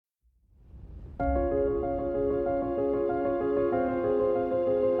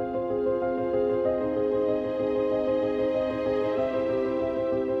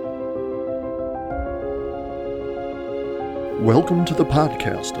Welcome to the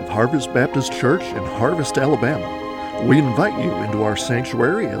podcast of Harvest Baptist Church in Harvest, Alabama. We invite you into our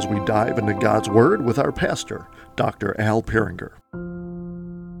sanctuary as we dive into God's Word with our pastor, Dr. Al Peringer.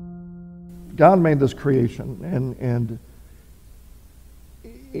 God made this creation, and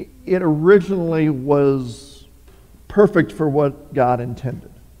it originally was perfect for what God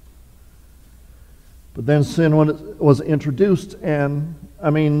intended. But then sin was introduced, and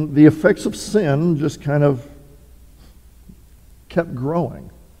the effects of sin just kind of kept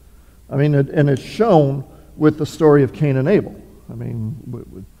growing. And it's shown with the story of Cain and Abel.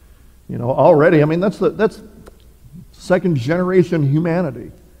 Already, that's second generation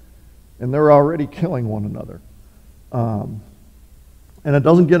humanity, and they're already killing one another. And it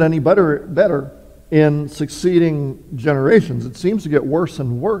doesn't get any better in succeeding generations. It seems to get worse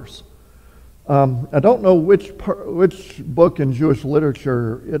and worse. I don't know which book in Jewish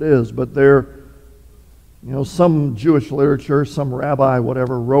literature it is, but some Jewish literature, some rabbi,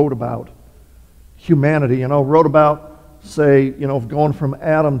 whatever, wrote about humanity, wrote about, say, going from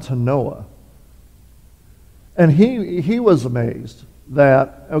Adam to Noah. And he was amazed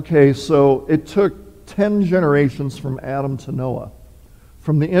that, so it took 10 generations from Adam to Noah,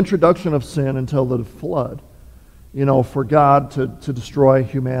 from the introduction of sin until the flood, for God to destroy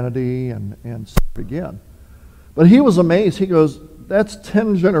humanity and start again. But he was amazed. He goes, that's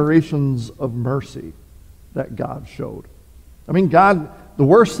 10 generations of mercy that God showed. God, the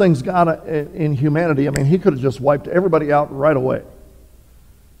worst things God in humanity, he could have just wiped everybody out right away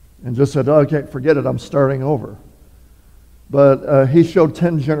and just said, okay, forget it, I'm starting over. But he showed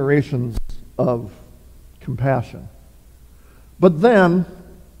 10 generations of compassion. But then,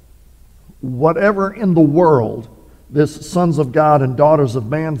 whatever in the world this sons of God and daughters of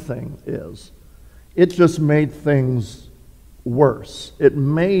man thing is, it just made things worse. It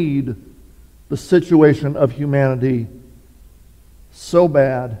made the situation of humanity so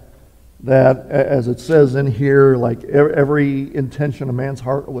bad that, as it says in here, like every intention of man's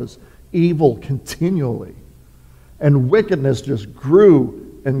heart was evil continually. And wickedness just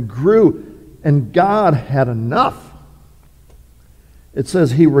grew and grew. And God had enough. It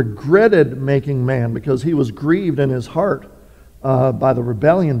says he regretted making man because he was grieved in his heart by the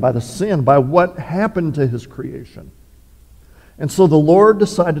rebellion, by the sin, by what happened to his creation. And so the Lord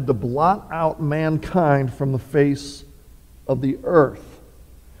decided to blot out mankind from the face of the earth.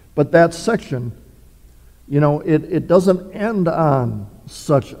 But that section, it doesn't end on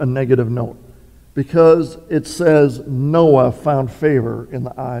such a negative note, because it says Noah found favor in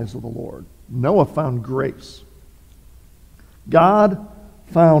the eyes of the Lord. Noah found grace. God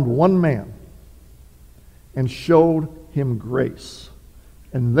found one man and showed him grace.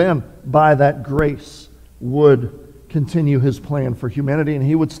 And then by that grace would continue his plan for humanity, and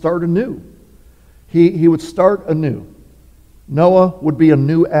he would start anew. He would start anew. Noah would be a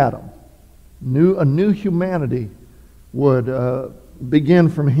new Adam. A new humanity would begin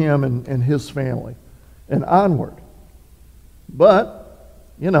from him and his family and onward. But,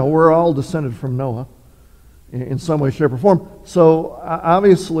 we're all descended from Noah in some way, shape, or form. So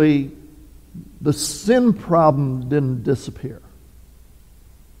obviously, the sin problem didn't disappear.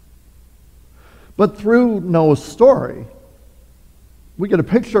 But through Noah's story, we get a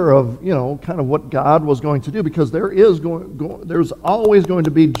picture of, kind of what God was going to do, because there's always going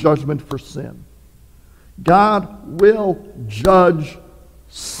to be judgment for sin. God will judge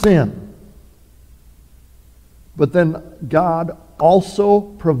sin. But then God also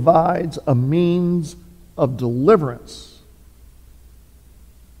provides a means of deliverance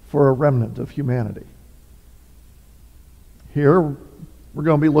for a remnant of humanity. Here, we're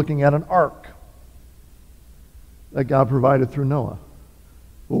going to be looking at an ark that God provided through Noah.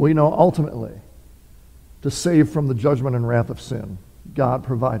 Well, we know ultimately, to save from the judgment and wrath of sin, God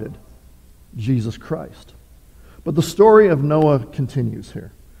provided Jesus Christ. But the story of Noah continues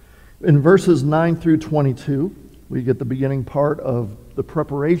here. In verses 9 through 22, we get the beginning part of the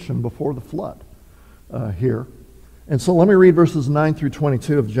preparation before the flood here. And so let me read verses 9 through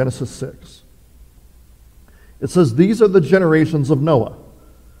 22 of Genesis 6. It says, "These are the generations of Noah.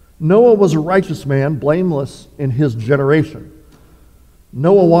 Noah was a righteous man, blameless in his generation.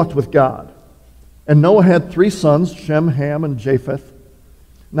 Noah walked with God. And Noah had 3 sons, Shem, Ham, and Japheth.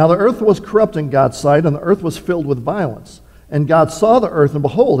 Now the earth was corrupt in God's sight, and the earth was filled with violence. And God saw the earth, and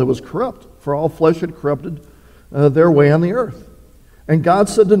behold, it was corrupt, for all flesh had corrupted their way on the earth. And God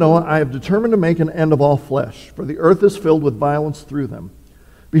said to Noah, I have determined to make an end of all flesh, for the earth is filled with violence through them.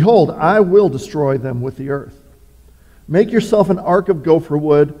 Behold, I will destroy them with the earth. Make yourself an ark of gopher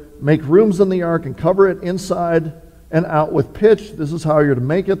wood, make rooms in the ark, and cover it inside and out with pitch. This is how you're to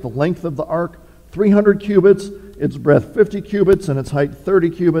make it. The length of the ark 300 cubits, its breadth 50 cubits, and its height 30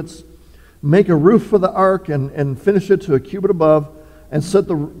 cubits. Make a roof for the ark and finish it to a cubit above, and set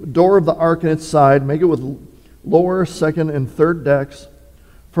the door of the ark in its side. Make it with lower, second, and third decks.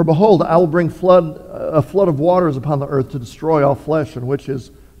 For behold, I will bring a flood of waters upon the earth to destroy all flesh, in which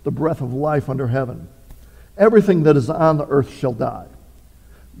is the breath of life under heaven. Everything that is on the earth shall die.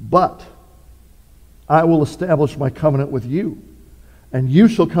 But I will establish my covenant with you, and you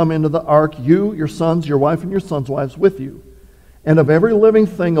shall come into the ark, you, your sons, your wife, and your sons' wives with you. And of every living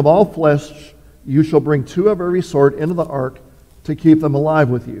thing of all flesh you shall bring 2 of every sort into the ark to keep them alive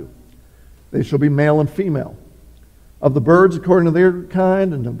with you. They shall be male and female. Of the birds according to their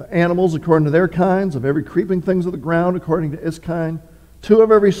kind, and of the animals according to their kinds, of every creeping things of the ground according to its kind, 2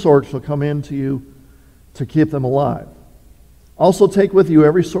 of every sort shall come in to you to keep them alive. Also take with you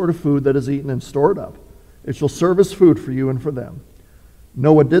every sort of food that is eaten and store it up. It shall serve as food for you and for them.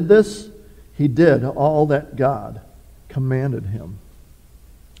 Noah did this. He did all that God commanded him.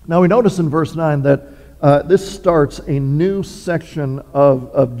 Now we notice in verse 9 that this starts a new section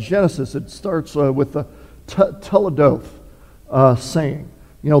of Genesis. It starts with the Toledoth saying,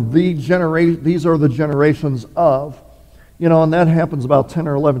 these are the generations of, and that happens about 10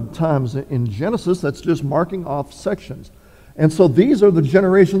 or 11 times in Genesis. That's just marking off sections. And so these are the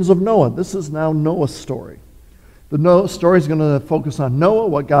generations of Noah. This is now Noah's story. The Noah story is going to focus on Noah,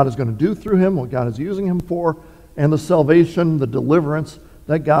 what God is going to do through him, what God is using him for, and the salvation, the deliverance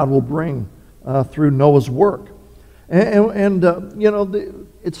that God will bring through Noah's work.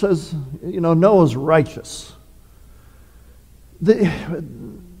 It says, Noah's righteous.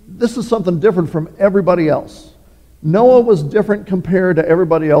 This is something different from everybody else. Noah was different compared to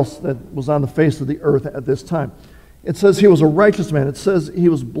everybody else that was on the face of the earth at this time. It says he was a righteous man. It says he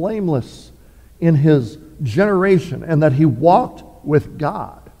was blameless in his generation and that he walked with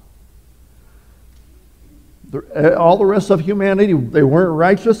God. All the rest of humanity, they weren't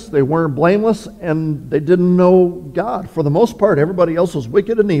righteous, they weren't blameless, and they didn't know God. For the most part, everybody else was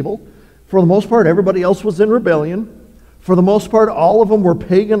wicked and evil. For the most part, everybody else was in rebellion. For the most part, all of them were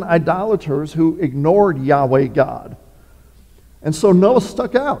pagan idolaters who ignored Yahweh God. And so Noah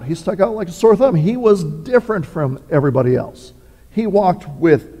stuck out. He stuck out like a sore thumb. He was different from everybody else. He walked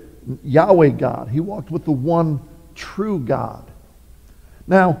with Yahweh God. He walked with the one true God.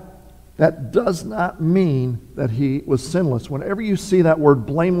 Now, that does not mean that he was sinless. Whenever you see that word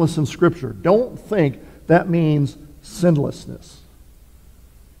blameless in Scripture, don't think that means sinlessness.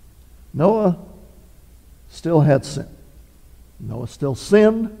 Noah still had sin. Noah still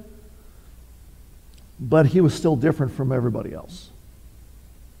sinned, but he was still different from everybody else.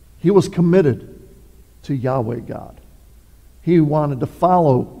 He was committed to Yahweh God. He wanted to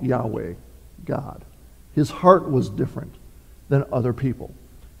follow Yahweh God. His heart was different than other people.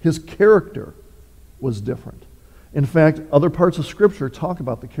 His character was different. In fact, other parts of Scripture talk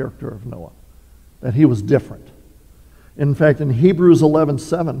about the character of Noah, that he was different. In fact, in Hebrews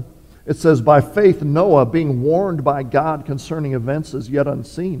 11:7, it says, "By faith Noah, being warned by God concerning events as yet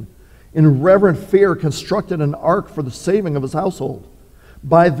unseen, in reverent fear constructed an ark for the saving of his household.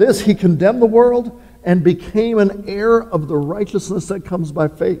 By this he condemned the world and became an heir of the righteousness that comes by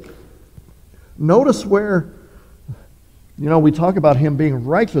faith." Notice where, we talk about him being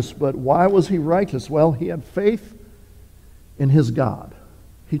righteous, but why was he righteous? Well, he had faith in his God.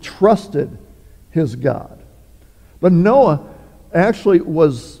 He trusted his God. But Noah actually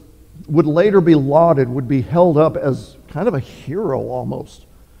would later be lauded, would be held up as kind of a hero almost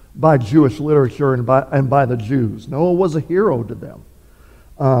by Jewish literature and by the Jews. Noah was a hero to them.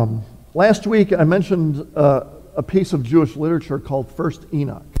 Last week I mentioned a piece of Jewish literature called First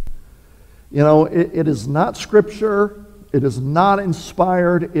Enoch. It is not scripture. It is not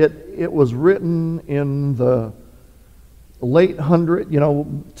inspired. It was written in the late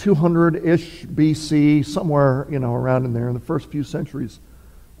 200-ish BC, somewhere, around in there in the first few centuries.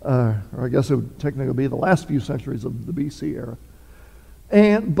 Or I guess it would technically be the last few centuries of the BC era.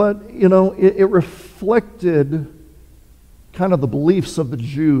 But it reflected kind of the beliefs of the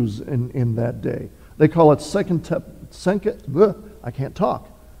Jews in that day. They call it Second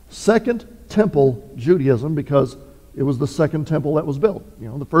Temple Judaism because it was the second temple that was built.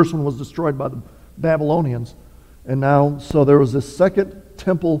 The first one was destroyed by the Babylonians. And now, so there was this Second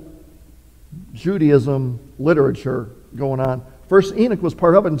Temple Judaism literature going on. First Enoch was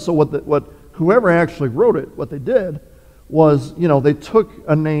part of it, and so what whoever actually wrote it, what they did was, they took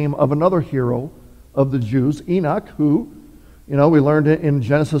a name of another hero of the Jews, Enoch, who, we learned in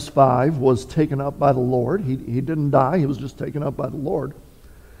Genesis 5, was taken up by the Lord. He didn't die, he was just taken up by the Lord.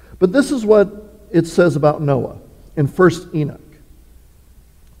 But this is what it says about Noah in First Enoch.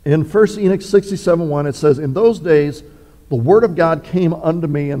 In 1 Enoch 67:1, it says, "In those days the word of God came unto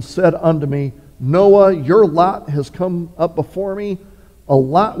me and said unto me, Noah, your lot has come up before me, a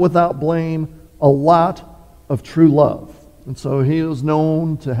lot without blame, a lot of true love." And so he was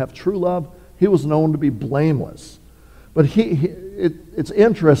known to have true love. He was known to be blameless. But it's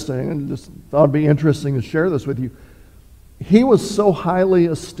interesting, and just thought it'd be interesting to share this with you. He was so highly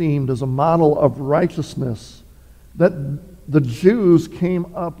esteemed as a model of righteousness that the Jews came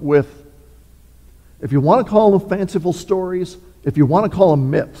up with, if you want to call them fanciful stories, if you want to call them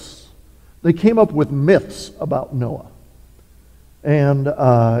myths, they came up with myths about Noah. And,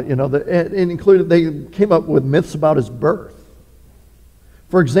 they came up with myths about his birth.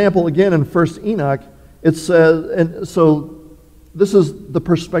 For example, again, in 1 Enoch, it says, and so this is the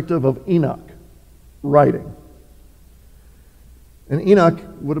perspective of Enoch writing. And Enoch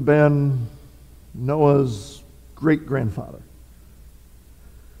would have been Noah's great-grandfather.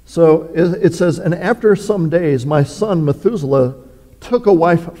 So it says, "And after some days, my son Methuselah took a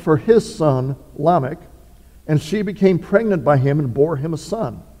wife for his son Lamech, and she became pregnant by him and bore him a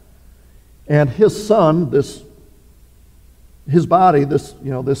son. And his son, this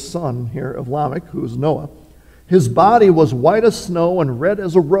son here of Lamech, who is Noah, his body was white as snow and red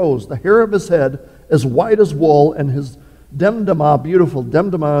as a rose, the hair of his head as white as wool, and his demdema beautiful."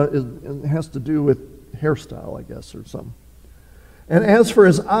 Demdema has to do with hairstyle, I guess, or something. "And as for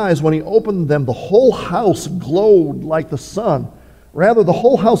his eyes, when he opened them, the whole house glowed like the sun. Rather, the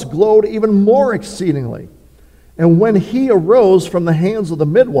whole house glowed even more exceedingly. And when he arose from the hands of the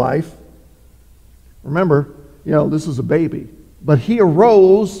midwife," remember, this is a baby, but he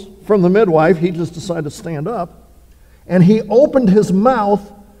arose from the midwife, he just decided to stand up, "and he opened his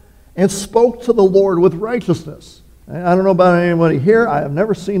mouth and spoke to the Lord with righteousness." I don't know about anybody here. I have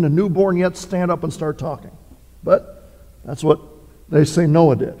never seen a newborn yet stand up and start talking. But that's what they say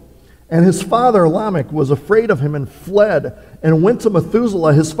Noah did. "And his father Lamech was afraid of him and fled and went to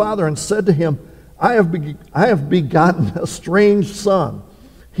Methuselah his father and said to him, I have begotten a strange son.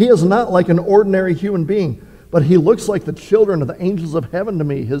 He is not like an ordinary human being, but he looks like the children of the angels of heaven to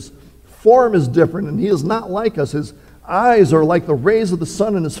me. His form is different, and he is not like us. His eyes are like the rays of the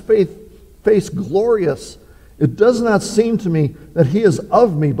sun, and his face glorious. It does not seem to me that he is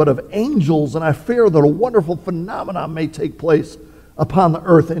of me, but of angels, and I fear that a wonderful phenomenon may take place upon the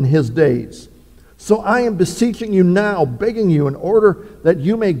earth in his days. So I am beseeching you now, begging you, in order that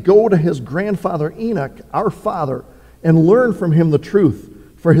you may go to his grandfather Enoch, our father, and learn from him the truth,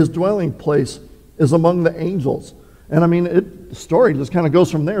 for his dwelling place is among the angels." And the story just kind of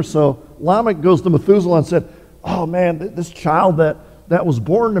goes from there. So Lamech goes to Methuselah and said, "Oh man, this child that was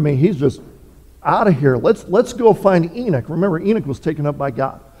born to me, he's just out of here. Let's go find Enoch." Remember, Enoch was taken up by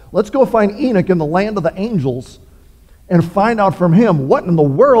God. "Let's go find Enoch in the land of the angels and find out from him what in the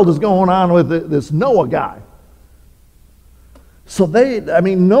world is going on with this Noah guy." So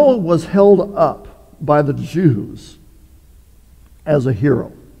Noah was held up by the Jews as a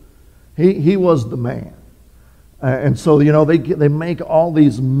hero. He was the man. And so, they make all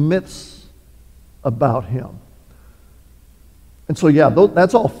these myths about him. And so,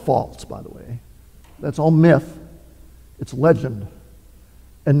 that's all false, by the way. That's all myth. It's legend.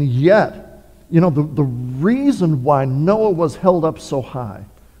 And yet, the reason why Noah was held up so high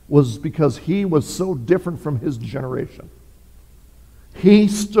was because he was so different from his generation. He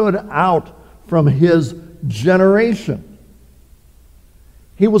stood out from his generation.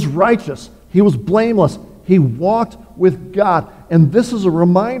 He was righteous. He was blameless. He walked with God. And this is a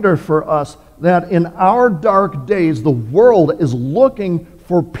reminder for us that in our dark days, the world is looking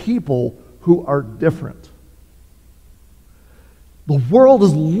for people who are different. The world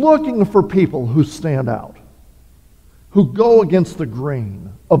is looking for people who stand out, who go against the grain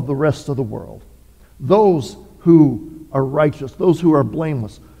of the rest of the world. Those who are righteous, those who are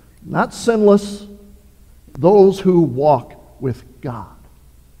blameless, not sinless, those who walk with God.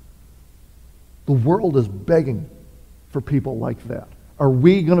 The world is begging for people like that. Are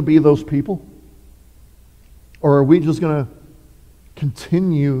we going to be those people? Or are we just going to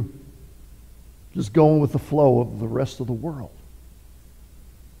continue just going with the flow of the rest of the world?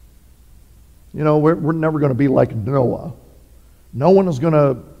 We're never going to be like Noah. No one is going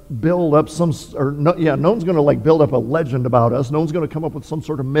to build up no one's going to build up a legend about us. No one's going to come up with some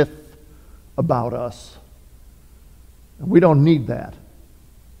sort of myth about us. And we don't need that.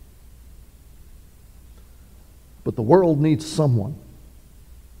 But the world needs someone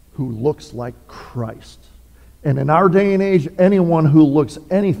who looks like Christ. And in our day and age, anyone who looks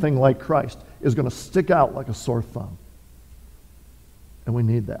anything like Christ is going to stick out like a sore thumb. And we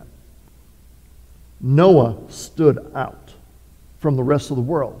need that. Noah stood out. from the rest of the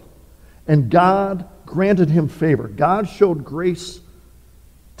world. And God granted him favor. God showed grace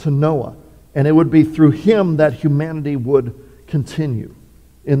to Noah, and it would be through him that humanity would continue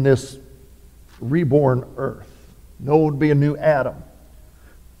in this reborn earth. Noah would be a new Adam.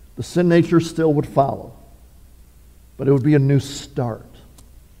 The sin nature still would follow, but it would be a new start.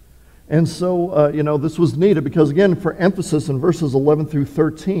 And so, this was needed because, again, for emphasis in verses 11 through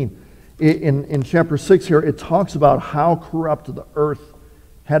 13, in chapter 6 here, it talks about how corrupt the earth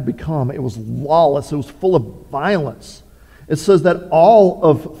had become. It was lawless. It was full of violence. It says that all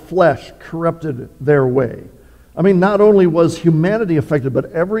of flesh corrupted their way. I mean, not only was humanity affected,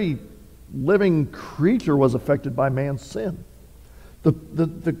 but every living creature was affected by man's sin.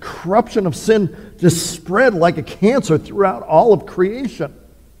 The corruption of sin just spread like a cancer throughout all of creation.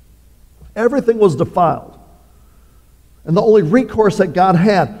 Everything was defiled. And the only recourse that God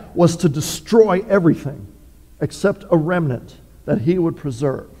had was to destroy everything except a remnant that he would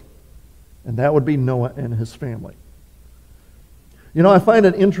preserve. And that would be Noah and his family. I find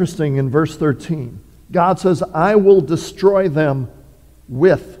it interesting in verse 13. God says, I will destroy them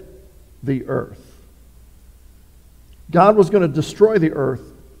with the earth. God was going to destroy the earth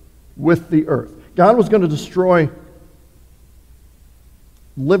with the earth. God was going to destroy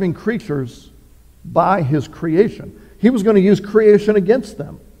living creatures by his creation. He was going to use creation against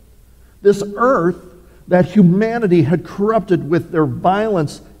them. This earth that humanity had corrupted with their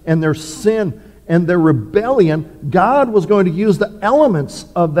violence and their sin and their rebellion, God was going to use the elements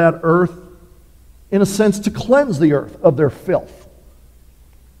of that earth, in a sense, to cleanse the earth of their filth.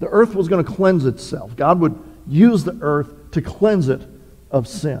 The earth was going to cleanse itself. God would use the earth to cleanse it of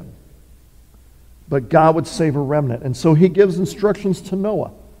sin. But God would save a remnant. And so he gives instructions to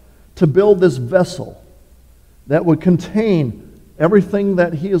Noah to build this vessel that would contain everything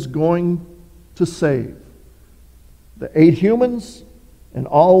that he is going to save. The 8 humans and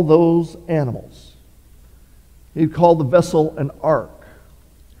all those animals. He called the vessel an ark.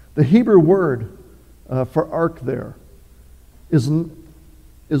 The Hebrew word for ark there is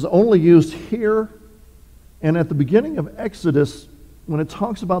only used here and at the beginning of Exodus when it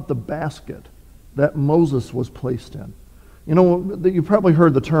talks about the basket that Moses was placed in. You probably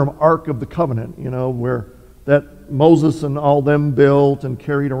heard the term Ark of the Covenant, where that Moses and all them built and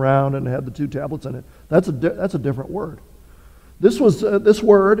carried around and had the 2 tablets in it. That's a different word. This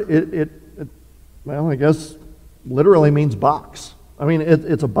word, I guess, literally means box. I mean,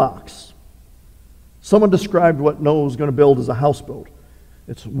 it's a box. Someone described what Noah was going to build as a houseboat.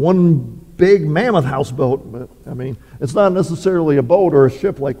 It's one big mammoth houseboat, but it's not necessarily a boat or a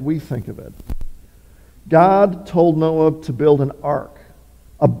ship like we think of it. God told Noah to build an ark,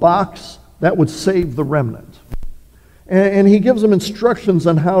 a box that would save the remnant. And he gives them instructions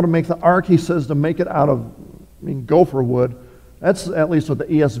on how to make the ark. He says to make it out of gopher wood. That's at least what the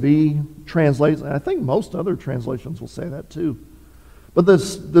ESV translates. And I think most other translations will say that too. But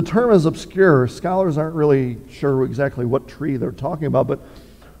the term is obscure. Scholars aren't really sure exactly what tree they're talking about. But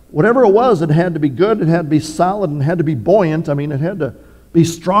whatever it was, it had to be good, it had to be solid, and it had to be buoyant. It had to be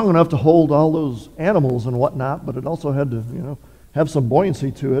strong enough to hold all those animals and whatnot, but it also had to, have some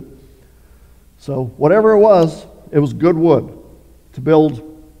buoyancy to it. So whatever it was good wood to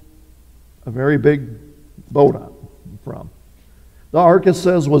build a very big boat on from. The ark, it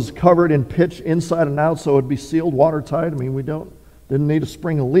says, was covered in pitch inside and out, so it would be sealed, watertight. We didn't need to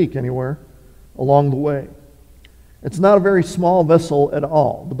spring a leak anywhere along the way. It's not a very small vessel at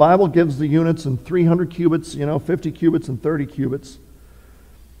all. The Bible gives the units in 300 cubits, 50 cubits and 30 cubits.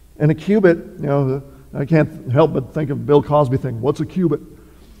 And a cubit, I can't help but think of Bill Cosby thing. What's a cubit?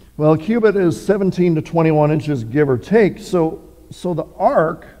 Well, a cubit is 17 to 21 inches, give or take. So the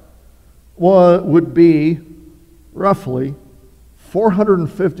ark would be roughly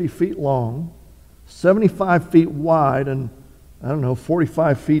 450 feet long, 75 feet wide, and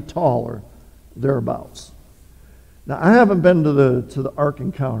 45 feet tall or thereabouts. Now, I haven't been to the Ark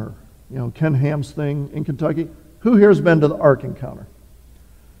Encounter, Ken Ham's thing in Kentucky. Who here has been to the Ark Encounter?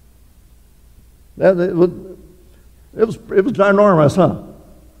 It was ginormous, huh?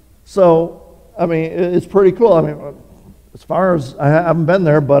 So, it's pretty cool. As far as I haven't been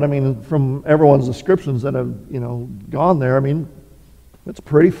there, but from everyone's descriptions that have gone there, it's a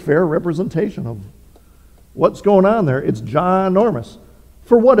pretty fair representation of what's going on there. It's ginormous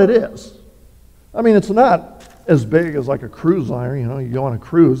for what it is. It's not as big as like a cruise liner. You go on a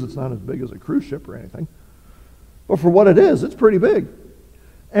cruise, it's not as big as a cruise ship or anything. But for what it is, it's pretty big.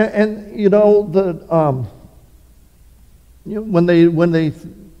 And when they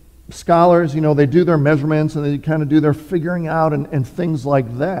scholars, they do their measurements and they kind of do their figuring out and things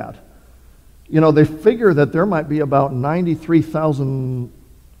like that. They figure that there might be about 93,000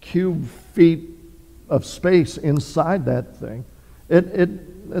 cube feet of space inside that thing.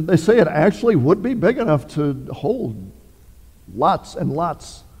 They say it actually would be big enough to hold lots and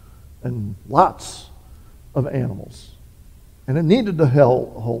lots and lots of animals. And it needed to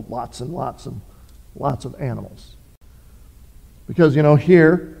hold lots and lots and lots of animals. Because,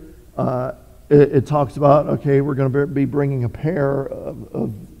 here it talks about, okay, we're going to be bringing a pair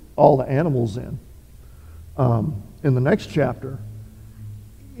of all the animals in. In the next chapter,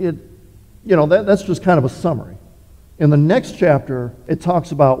 that's just kind of a summary. In the next chapter, it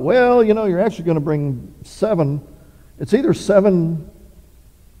talks about, you're actually going to bring 7. It's either 7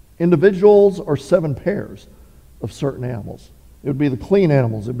 individuals or 7 pairs of certain animals. It would be the clean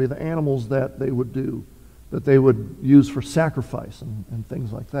animals. It would be the animals that they would use for sacrifice and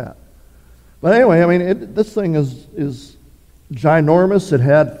things like that. But anyway, this thing is ginormous. It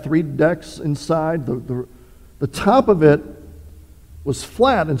had 3 decks inside. The top of it was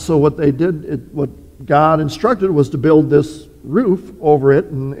flat, and so what they did, what God instructed was to build this roof over it,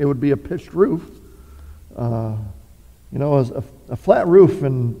 and it would be a pitched roof. A flat roof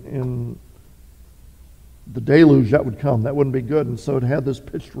in the deluge that would come, that wouldn't be good, and so it had this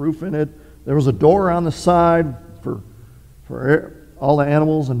pitched roof in it. There was a door on the side for all the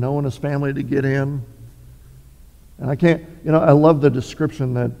animals and Noah and his family to get in. And I love the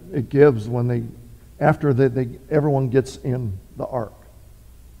description that it gives when after everyone gets in the ark.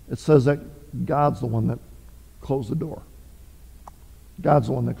 It says that God's the one that closed the door. God's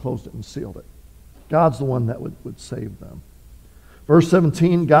the one that closed it and sealed it. God's the one that would save them. Verse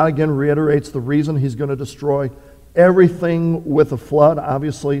 17, God again reiterates the reason he's going to destroy everything with a flood.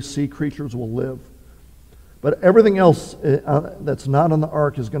 Obviously, sea creatures will live. But everything else that's not on the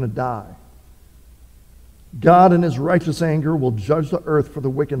ark is going to die. God in his righteous anger will judge the earth for the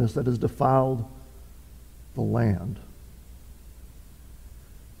wickedness that has defiled the land.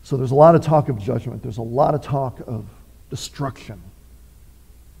 So there's a lot of talk of judgment. There's a lot of talk of destruction.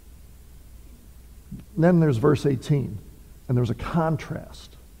 Then there's verse 18, and there's a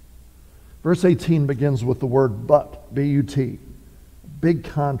contrast. Verse 18 begins with the word but, B-U-T. Big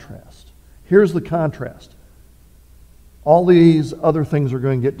contrast. Here's the contrast. All these other things are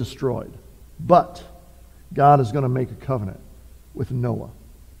going to get destroyed. But God is going to make a covenant with Noah.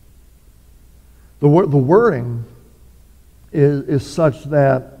 The wording is such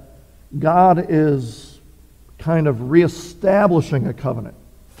that God is kind of reestablishing a covenant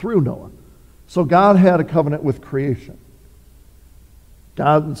through Noah. So God had a covenant with creation.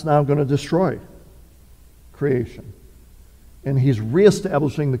 God is now going to destroy creation. And he's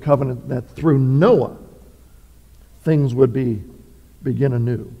reestablishing the covenant that through Noah, things would begin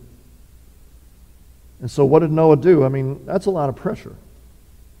anew. And so what did Noah do? That's a lot of pressure.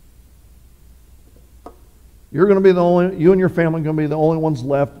 You're going to be you and your family are going to be the only ones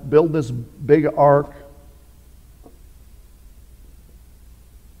left. Build this big ark.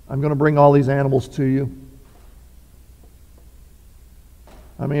 I'm going to bring all these animals to you.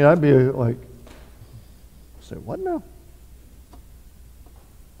 I'd be like, say, what now?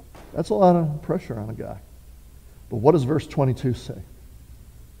 That's a lot of pressure on a guy. But what does verse 22 say?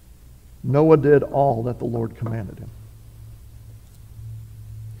 Noah did all that the Lord commanded him.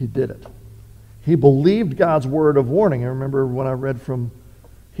 He did it. He believed God's word of warning. I remember when I read from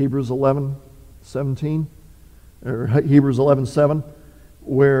Hebrews 11:17, or Hebrews 11:7,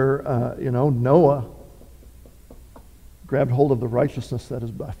 where Noah grabbed hold of the righteousness that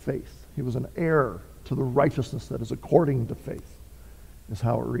is by faith. He was an heir to the righteousness that is according to faith, is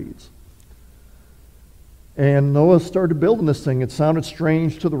how it reads. And Noah started building this thing. It sounded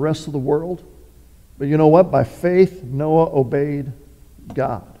strange to the rest of the world. But you know what? By faith, Noah obeyed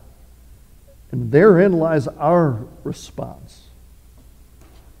God. And therein lies our response.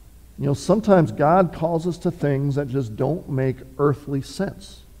 Sometimes God calls us to things that just don't make earthly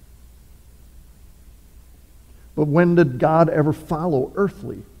sense. But when did God ever follow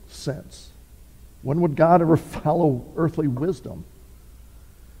earthly sense? When would God ever follow earthly wisdom?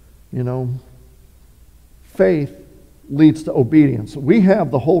 Faith leads to obedience. We have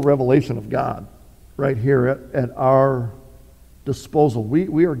the whole revelation of God right here at our disposal.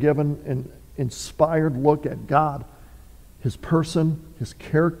 We are given an inspired look at God, his person, his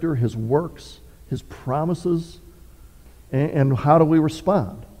character, his works, his promises. And how do we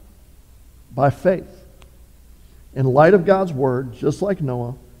respond? By faith. In light of God's word, just like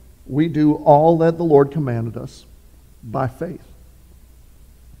Noah, we do all that the Lord commanded us by faith.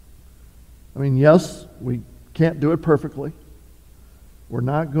 Yes, we can't do it perfectly. We're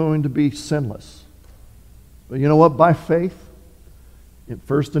not going to be sinless. But you know what? By faith,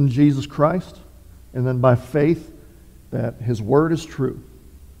 First in Jesus Christ, and then by faith that his word is true.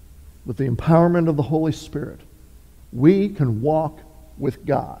 With the empowerment of the Holy Spirit, we can walk with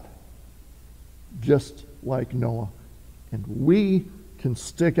God just like Noah. And we can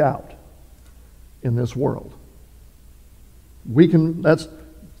stick out in this world.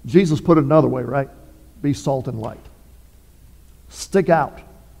 Jesus put it another way, right? Be salt and light. Stick out.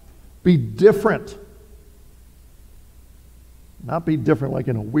 Be different. Not be different like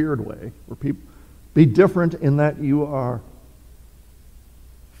in a weird way. Be different in that you are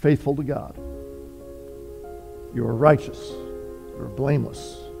faithful to God. You are righteous. You are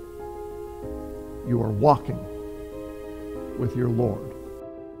blameless. You are walking with your Lord.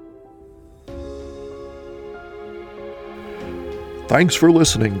 Thanks for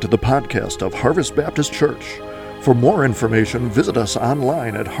listening to the podcast of Harvest Baptist Church. For more information, visit us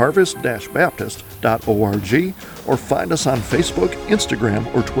online at harvest-baptist.org or find us on Facebook,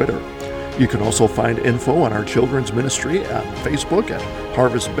 Instagram, or Twitter. You can also find info on our children's ministry on Facebook at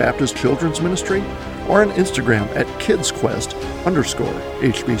Harvest Baptist Children's Ministry or on Instagram at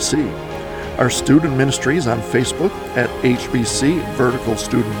kidsquest_HBC. Our student ministries on Facebook at HBC Vertical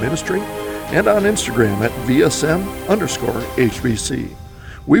Student Ministry and on Instagram at VSM_HBC.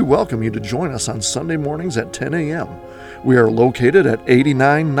 We welcome you to join us on Sunday mornings at 10 a.m. We are located at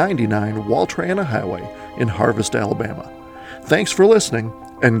 8999 Waltrana Highway in Harvest, Alabama. Thanks for listening,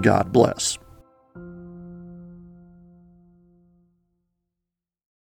 and God bless.